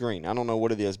Disney Green. I don't know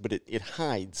what it is, but it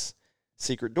hides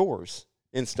secret doors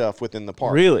and stuff within the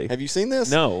park. Really? Have you seen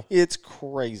this? No. It's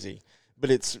crazy.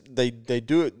 But they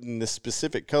do it in this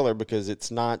specific color because it's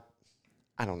not,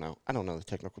 I don't know the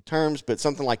technical terms, but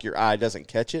something like your eye doesn't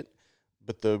catch it.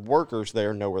 But the workers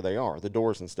there know where they are, the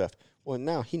doors and stuff. Well,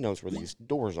 now he knows where these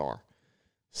doors are.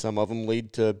 Some of them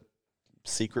lead to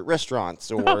secret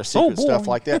restaurants or secret stuff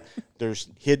like that. There's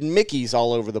hidden Mickeys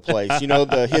all over the place.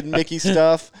 The hidden Mickey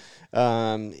stuff.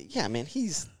 Yeah, man,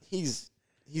 he's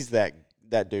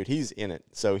that dude. He's in it.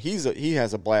 So he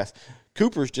has a blast.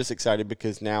 Cooper's just excited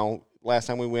because now, last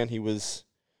time we went, so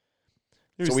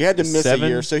we had to miss 7? a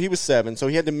year. So he was 7. So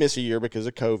he had to miss a year because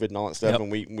of COVID and all that stuff. Yep.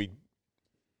 And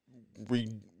we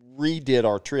redid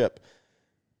our trip.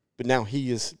 But now he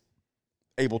is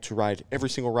able to ride every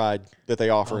single ride that they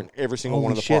offer in every single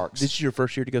one of the parks. This is your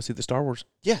first year to go see the Star Wars?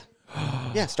 Yeah.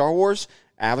 Yeah, Star Wars,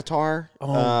 Avatar.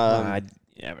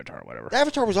 Avatar, whatever.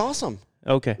 Avatar was awesome.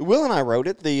 Okay. Will and I wrote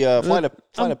it, the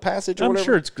Flight of Passage or I'm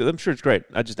whatever. I'm sure it's great.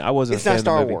 I wasn't It's a fan not of the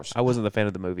Star movie. Wars. I wasn't a fan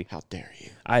of the movie. How dare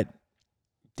you? I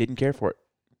didn't care for it.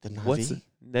 The Na'vi?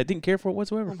 I didn't care for it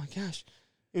whatsoever. Oh, my gosh.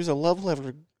 It was a love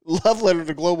letter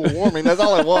to global warming. That's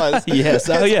all it was. Yes.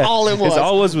 That's all it was. That's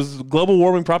all it was global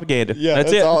warming propaganda. Yeah,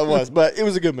 that's that's it. all it was. But it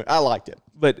was a good movie. I liked it.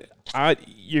 But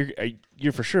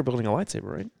you're for sure building a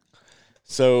lightsaber, right?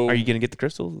 So Are you going to get the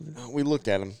crystals? we looked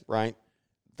at them, right?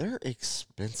 They're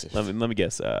expensive. Let me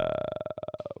guess.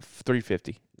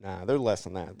 $350. Nah, they're less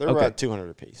than that. They're Okay. about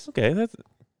 $200 a piece. Okay, that's.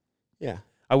 Yeah.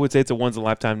 I would say it's a once in a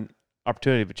lifetime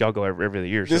opportunity, but y'all go every other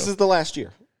year. This so. is the last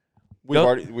year.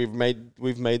 Nope. We've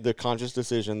made the conscious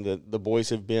decision that the boys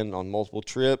have been on multiple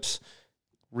trips.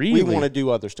 Really? We want to do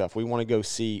other stuff. We want to go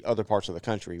see other parts of the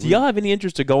country. Do y'all have any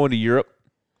interest in going to Europe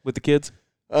with the kids?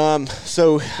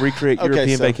 So Recreate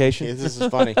European vacation? Yeah, this is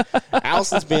funny.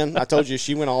 Allison's been. I told you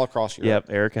she went all across Europe.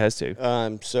 Yep, Erica has too.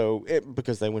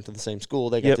 Because they went to the same school,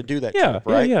 they got Yep. to do that. Yeah, trip,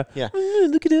 right? yeah.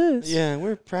 Look at us. Yeah,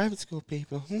 we're private school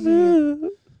people.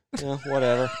 Yeah,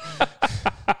 whatever.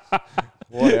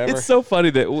 Whatever. It's so funny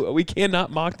that we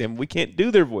cannot mock them. We can't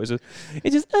do their voices.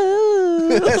 It's just,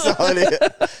 oh. That's all it is.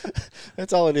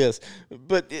 That's all it is.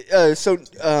 But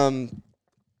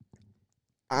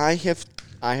I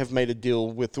have made a deal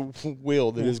with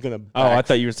Will that is going to. Oh, I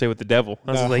thought you were going to say with the devil.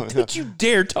 I was like, don't you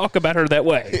dare talk about her that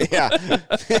way. Yeah.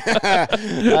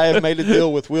 I have made a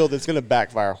deal with Will that's going to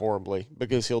backfire horribly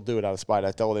because he'll do it out of spite.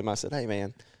 I told him, I said, hey,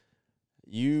 man,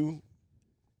 you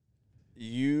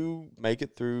make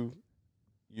it through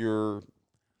your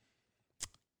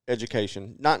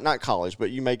education, not college,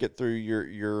 but you make it through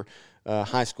your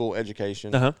high school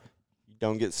education. Uh-huh. You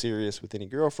don't get serious with any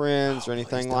girlfriends or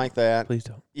anything like that. Please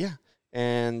don't. Yeah.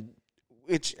 And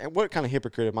what kind of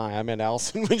hypocrite am I? I met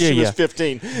Allison when she was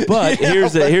 15. But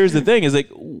here's the thing is like,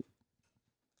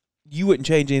 you wouldn't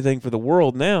change anything for the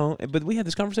world now. But we had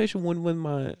this conversation when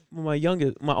my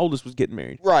oldest was getting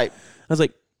married. Right. I was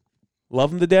like,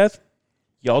 love him to death.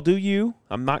 Y'all do you.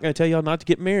 I'm not going to tell y'all not to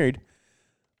get married.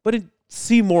 But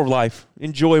see more life.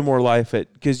 Enjoy more life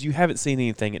because you haven't seen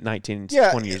anything at 19,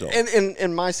 20 years old.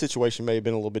 And my situation may have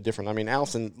been a little bit different. I mean,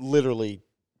 Allison literally,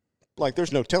 like,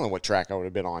 there's no telling what track I would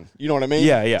have been on. You know what I mean?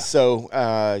 Yeah, yeah. So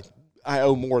I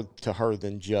owe more to her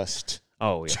than just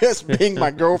Oh, yeah. just being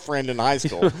my girlfriend in high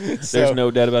school. There's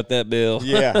no doubt about that, Bill.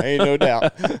 Yeah, ain't no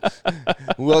doubt.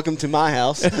 Welcome to my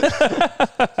house.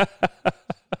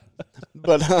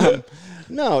 But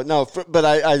but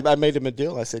I made him a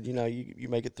deal. I said, you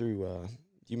make it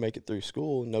through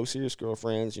school, no serious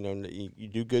girlfriends. You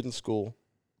do good in school.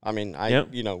 I mean,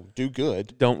 do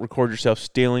good. Don't record yourself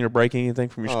stealing or breaking anything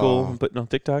from your school and putting on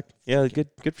TikTok. Yeah,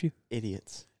 good for you.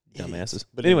 Idiots. Dumbasses.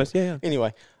 But anyways, yeah.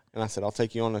 Anyway, and I said, I'll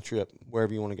take you on a trip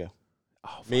wherever you want to go.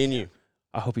 Oh, Me and you.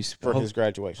 I hope he's for his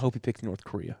graduation. I hope he picks North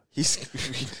Korea.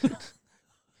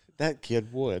 That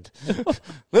kid would.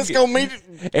 Let's go meet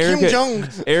Erica, Kim Jong.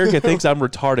 Erica thinks I'm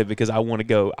retarded because I want to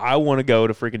go. I want to go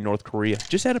to freaking North Korea.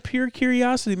 Just out of pure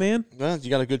curiosity, man. Well, you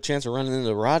got a good chance of running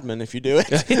into Rodman if you do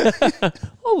it.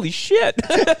 Holy shit.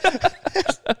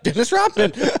 Dennis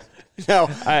Rodman. No.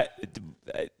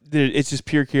 It's just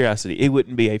pure curiosity. It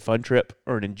wouldn't be a fun trip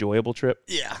or an enjoyable trip.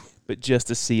 Yeah. But just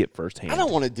to see it firsthand. I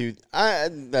don't want to do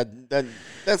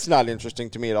that's not interesting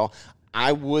to me at all.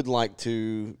 I would like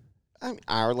to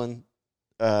Ireland.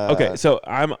 Okay, so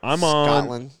I'm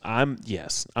Scotland. I'm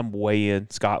way in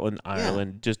Scotland,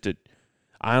 Ireland, just a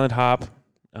island hop,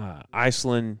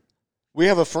 Iceland. We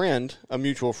have a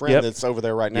mutual friend that's over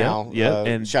there right now. Yeah,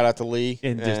 and shout out to Lee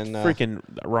and just freaking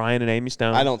Ryan and Amy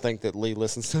Stone. I don't think that Lee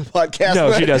listens to the podcast.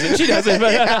 No, she doesn't. She doesn't.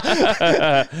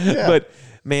 But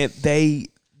man, they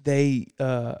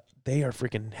are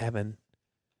freaking having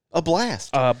a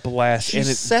blast. A blast. She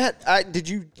sat. Did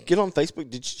you get on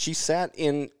Facebook? She sat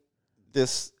in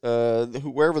this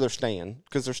wherever they're staying,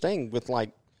 because they're staying with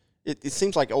it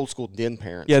seems like old school den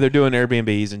parents. Yeah, they're doing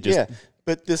Airbnbs and just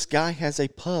But this guy has a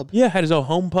pub. Yeah, had his own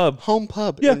home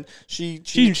pub. Yeah, and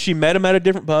she met him at a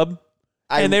different pub.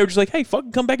 And they were just like, "Hey,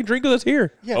 fucking come back and drink with us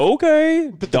here." Yeah.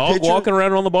 Okay. But dog walking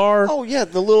around on the bar. Oh yeah,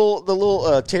 the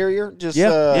little terrier just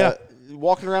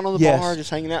walking around on the bar, just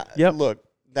hanging out. Yep. Look,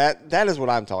 that is what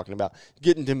I'm talking about.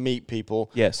 Getting to meet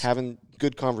people. Yes. Having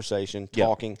good conversation,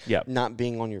 talking. Yep. Not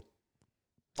being on your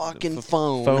fucking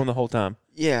phone the whole time.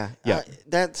 Yeah.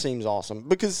 That seems awesome,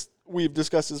 because we've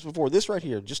discussed this before. This right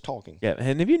here, just talking. Yeah,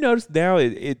 and have you noticed now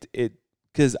it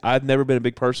because I've never been a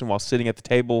big person while sitting at the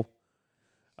table,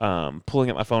 pulling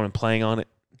up my phone and playing on it.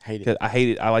 Hate it. I hate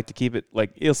it. I like to keep it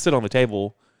it'll sit on the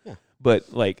table. Yeah. But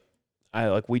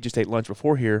we just ate lunch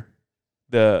before here.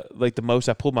 The most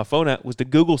I pulled my phone out was to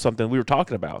Google something we were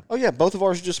talking about. Oh yeah, both of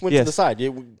ours just went to the side.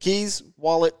 Keys,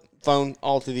 wallet, phone,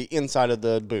 all to the inside of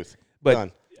the booth. But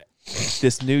done.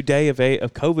 This new day of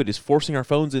COVID is forcing our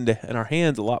phones in our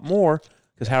hands a lot more,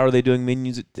 because how are they doing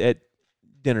menus at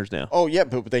dinners now? Oh yeah,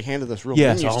 but they handed us real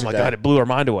menus. menus Oh my today. God, it blew our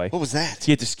mind away. What was that? So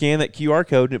you have to scan that QR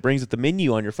code and it brings up the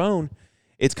menu on your phone.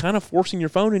 It's kind of forcing your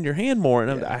phone in your hand more,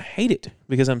 and I hate it,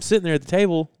 because I'm sitting there at the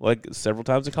table several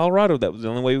times in Colorado. That was the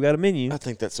only way we got a menu. I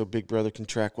think that's so Big Brother can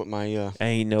track what my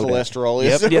cholesterol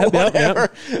is.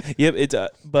 Yep. It's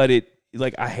but it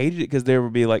I hated it, because there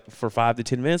would be for 5 to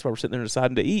 10 minutes while we're sitting there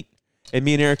deciding to eat, and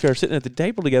me and Erica are sitting at the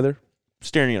table together,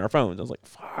 staring at our phones. I was like,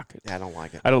 "Fuck it." Yeah, I don't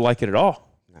like it. I don't like it at all.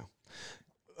 No.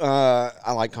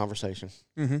 I like conversation.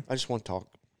 Mm-hmm. I just want to talk.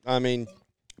 I mean,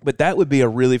 but that would be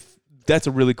that's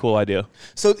a really cool idea.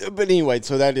 So, but anyway,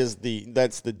 so that's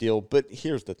the deal. But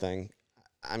here's the thing.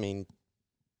 I mean,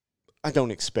 I don't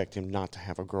expect him not to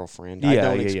have a girlfriend. I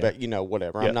don't expect,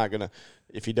 whatever. I'm not going to,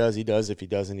 if he does, he does. If he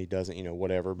doesn't, he doesn't,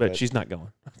 whatever. But she's not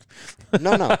going.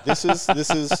 No. This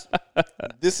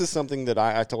is something that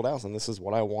I told Allison, this is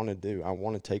what I want to do. I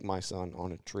want to take my son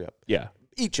on a trip. Yeah.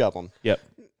 Each of them. Yep.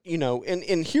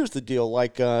 And here's the deal.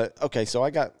 Okay, so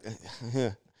I got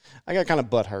kind of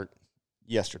butthurt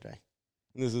yesterday.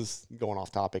 This is going off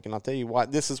topic, and I'll tell you why.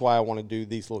 This is why I want to do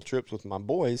these little trips with my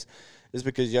boys, is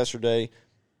because yesterday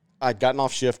I'd gotten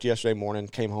off shift yesterday morning,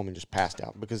 came home and just passed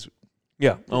out, because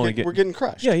we're getting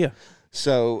crushed. Yeah.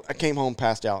 So I came home,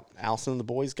 passed out. Allison and the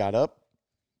boys got up,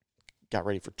 got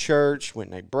ready for church,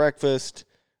 went and ate breakfast,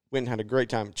 went and had a great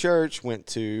time at church, went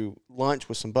to lunch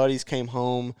with some buddies, came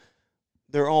home.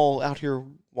 They're all out here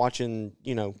watching,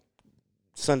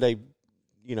 Sunday,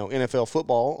 NFL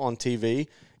football on TV.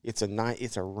 It's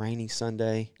a rainy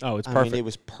Sunday. Oh, it's perfect. I mean, it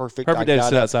was perfect. Perfect day to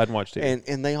sit outside and watch TV.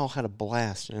 And they all had a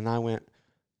blast. And I went,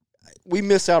 we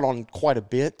miss out on quite a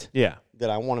bit. Yeah. That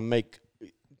I want to make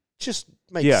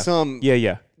some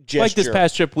gesture. Like this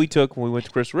past trip we took when we went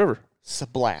to Crystal River. It's a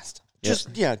blast.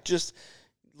 Yep. Just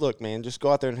look, man, just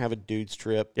go out there and have a dude's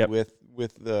trip with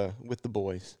the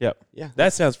boys. Yep. Yeah.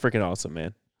 That sounds freaking awesome,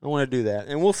 man. I want to do that.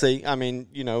 And we'll see. I mean,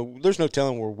 there's no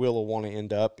telling where Will want to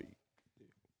end up.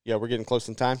 Yeah, we're getting close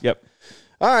in time. Yep.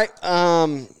 All right.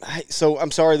 So I'm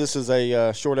sorry this is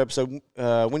a short episode.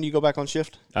 When do you go back on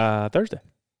shift? Thursday.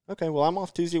 Okay, well, I'm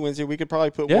off Tuesday, Wednesday. We could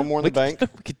probably put one more in the bank.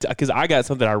 Because I got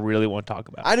something I really want to talk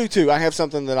about. I do too. I have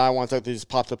something that I want to talk that just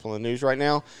popped up on the news right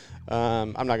now.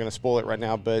 I'm not going to spoil it right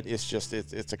now, but it's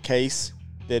a case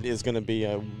that is going to be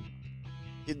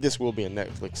this will be a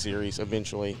Netflix series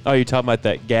eventually. Oh, you're talking about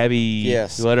that Gabby?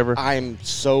 Yes. Whatever. I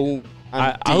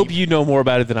hope you know more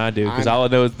about it than I do, because all I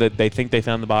know is that they think they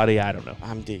found the body. I don't know.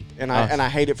 I'm deep, and I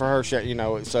hate it for her.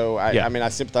 So I mean, I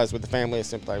sympathize with the family. I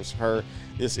sympathize with her.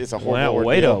 It's a horrible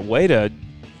ordeal. Way to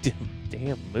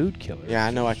damn mood killer. Yeah,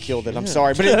 I know I killed it. I'm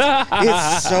sorry, but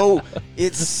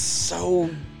it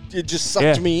just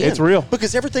sucked me in. It's real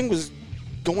because everything was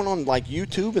going on like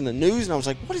YouTube and the news, and I was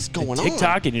like, what is going on?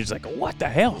 TikTok, and you're just like, what the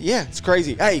hell? Yeah, it's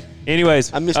crazy. Hey,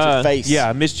 anyways, I missed your face. Yeah,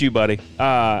 I missed you, buddy.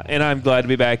 And I'm glad to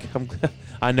be back.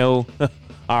 I know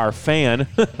our fan.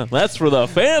 That's for the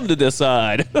fam to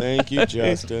decide. Thank you,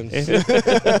 Justin.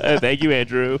 Thank you,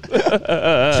 Andrew.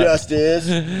 Justice.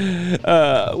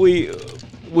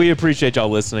 We appreciate y'all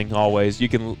listening always. You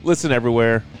can listen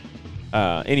everywhere.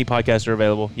 Any podcasts are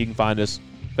available. You can find us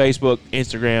Facebook,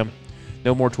 Instagram.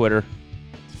 No more Twitter,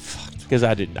 because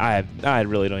I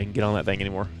really don't even get on that thing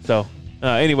anymore. So,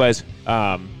 anyways,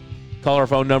 call our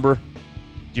phone number. Do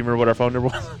you remember what our phone number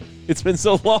was? It's been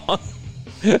so long.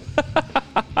 Are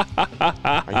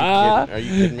you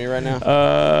kidding me right now?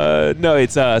 No,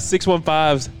 it's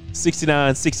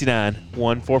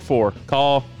 615-6969-144.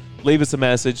 Call, leave us a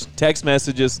message, text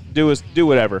messages, do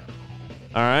whatever.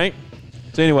 All right?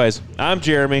 So anyways, I'm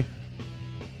Jeremy.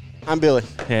 I'm Billy.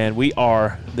 And we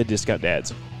are the Discount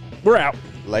Dads. We're out.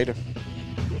 Later.